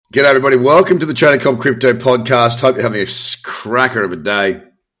G'day, everybody. Welcome to the Trader Cobb Crypto Podcast. Hope you're having a cracker of a day.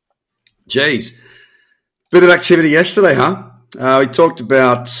 Geez, bit of activity yesterday, huh? We talked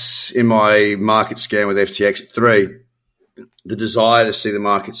about in my market scan with FTX at 3, the desire to see the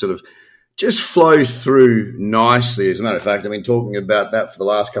market sort of just flow through nicely. As a matter of fact, I've been talking about that for the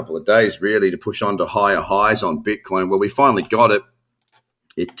last couple of days, really, to push on to higher highs on Bitcoin. Well, we finally got it.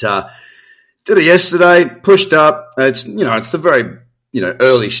 It did it yesterday, pushed up. It's the very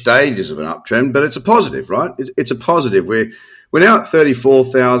early stages of an uptrend, but it's a positive, right? It's a positive. We're now at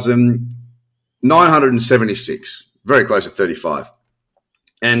 34,976, very close to 35.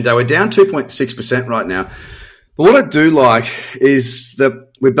 And we're down 2.6% right now. But what I do like is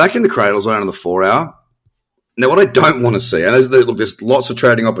that we're back in the cradle zone on the 4-hour. Now, what I don't want to see, and there's lots of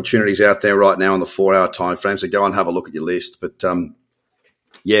trading opportunities out there right now on the 4-hour time frame, so go and have a look at your list. But,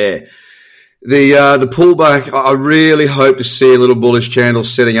 The pullback, I really hope to see a little bullish candle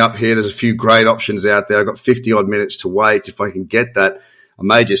setting up here. There's a few great options out there. I've got 50-odd minutes to wait. If I can get that, I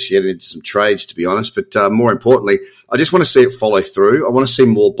may just get into some trades, to be honest. But more importantly, I just want to see it follow through. I want to see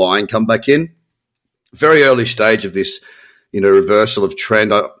more buying come back in. Very early stage of this, reversal of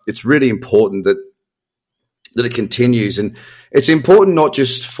trend. It's really important that it continues. And it's important not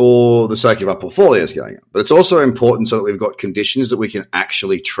just for the sake of our portfolios going up, but it's also important so that we've got conditions that we can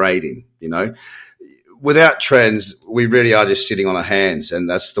actually trade in, Without trends, we really are just sitting on our hands, and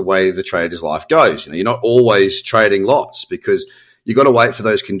that's the way the trader's life goes. You're not always trading lots because you've got to wait for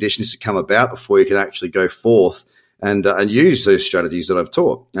those conditions to come about before you can actually go forth and use those strategies that I've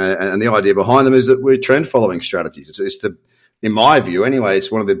taught. And the idea behind them is that we're trend-following strategies. In my view anyway,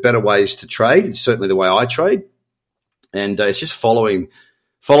 it's one of the better ways to trade. It's certainly the way I trade. And it's just following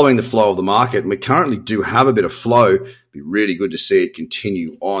the flow of the market. And we currently do have a bit of flow. It'd be really good to see it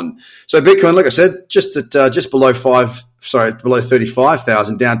continue on. So Bitcoin, like I said, just below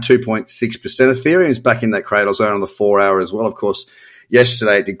 35,000, down 2.6%. Ethereum's back in that cradle zone on the 4-hour as well. Of course,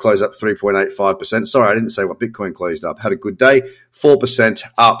 yesterday it did close up 3.85%. Sorry, I didn't say what Bitcoin closed up. Had a good day, 4%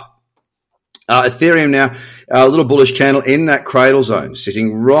 up. Ethereum now, a little bullish candle in that cradle zone,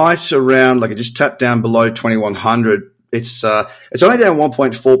 sitting right around, like it just tapped down below 2,100. It's only down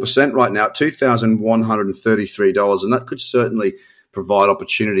 1.4% right now, $2,133, and that could certainly provide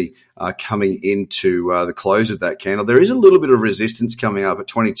opportunity coming into the close of that candle. There is a little bit of resistance coming up at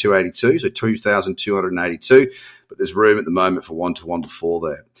 2282, so 2,282, but there's room at the moment for 1-to-1 before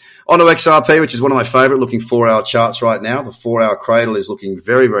there. On to XRP, which is one of my favorite looking 4-hour charts right now. The 4-hour cradle is looking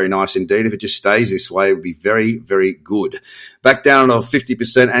very, very nice indeed. If it just stays this way, it would be very, very good. Back down on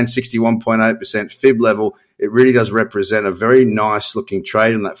 50% and 61.8% fib level. It really does represent a very nice looking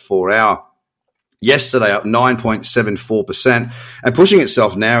trade in that 4-hour. Yesterday up 9.74% and pushing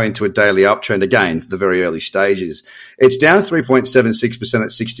itself now into a daily uptrend again for the very early stages. It's down 3.76%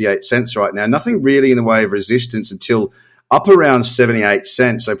 at 68 cents right now. Nothing really in the way of resistance until up around 78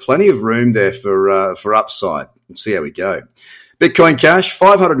 cents. So plenty of room there for upside. Let's see how we go. Bitcoin Cash,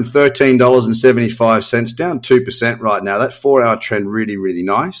 $513.75, down 2% right now. That 4-hour trend really, really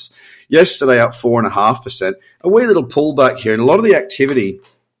nice. Yesterday up 4.5%. A wee little pullback here, and a lot of the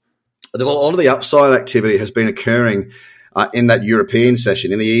upside activity has been occurring in that European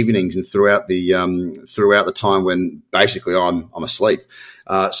session in the evenings and throughout the time when basically I'm asleep.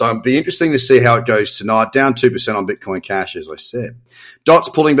 So it'll be interesting to see how it goes tonight. Down 2% on Bitcoin Cash, as I said. DOT's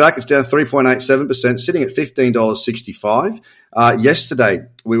pulling back. It's down 3.87%, sitting at $15.65. Yesterday,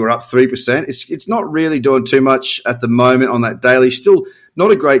 we were up 3%. It's not really doing too much at the moment on that daily. Still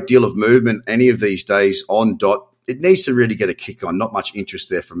not a great deal of movement any of these days on DOT. It needs to really get a kick on. Not much interest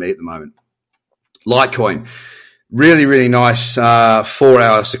there for me at the moment. Litecoin. Really, really nice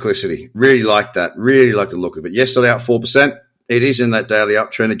 4-hour cyclicity. Really like that. Really like the look of it. Yesterday up 4%. It is in that daily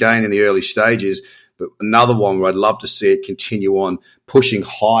uptrend again in the early stages, but another one where I'd love to see it continue on pushing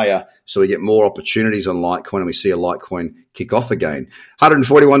higher so we get more opportunities on Litecoin and we see a Litecoin kick off again.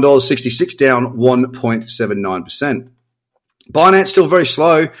 $141.66, down 1.79%. Binance still very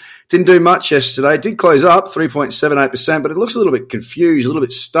slow. Didn't do much yesterday. Did close up 3.78%, but it looks a little bit confused, a little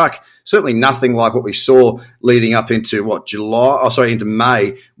bit stuck. Certainly nothing like what we saw leading up into into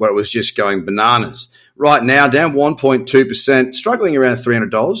May, where it was just going bananas. Right now, down 1.2%, struggling around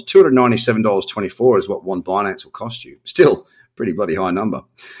 $300. $297.24 is what one Binance will cost you. Still, pretty bloody high number.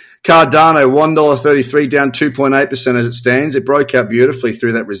 Cardano, $1.33, down 2.8% as it stands. It broke out beautifully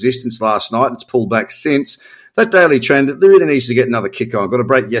through that resistance last night. It's pulled back since. That daily trend, it really needs to get another kick on. Got to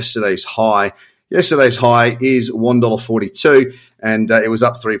break yesterday's high. Yesterday's high is $1.42, and it was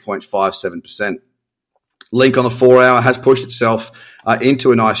up 3.57%. Link on the 4-hour has pushed itself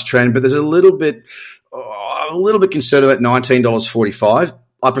into a nice trend, but there's a little bit concerned about $19.45.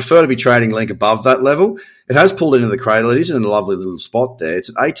 I prefer to be trading Link above that level. It has pulled into the cradle. It is in a lovely little spot there. It's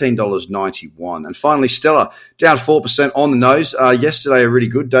at $18.91. And finally, Stellar, down 4% on the nose. Yesterday, a really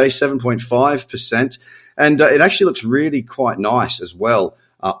good day, 7.5%. And it actually looks really quite nice as well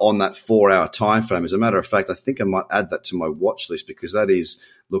on that 4-hour time frame. As a matter of fact, I think I might add that to my watch list because that is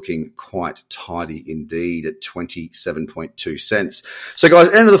looking quite tidy indeed at 27.2 cents. So guys,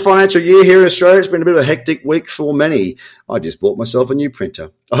 end of the financial year here in Australia. It's been a bit of a hectic week for many. I just bought myself a new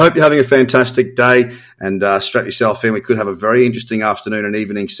printer. I hope you're having a fantastic day and strap yourself in. We could have a very interesting afternoon and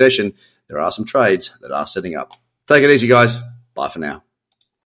evening session. There are some trades that are setting up. Take it easy, guys. Bye for now.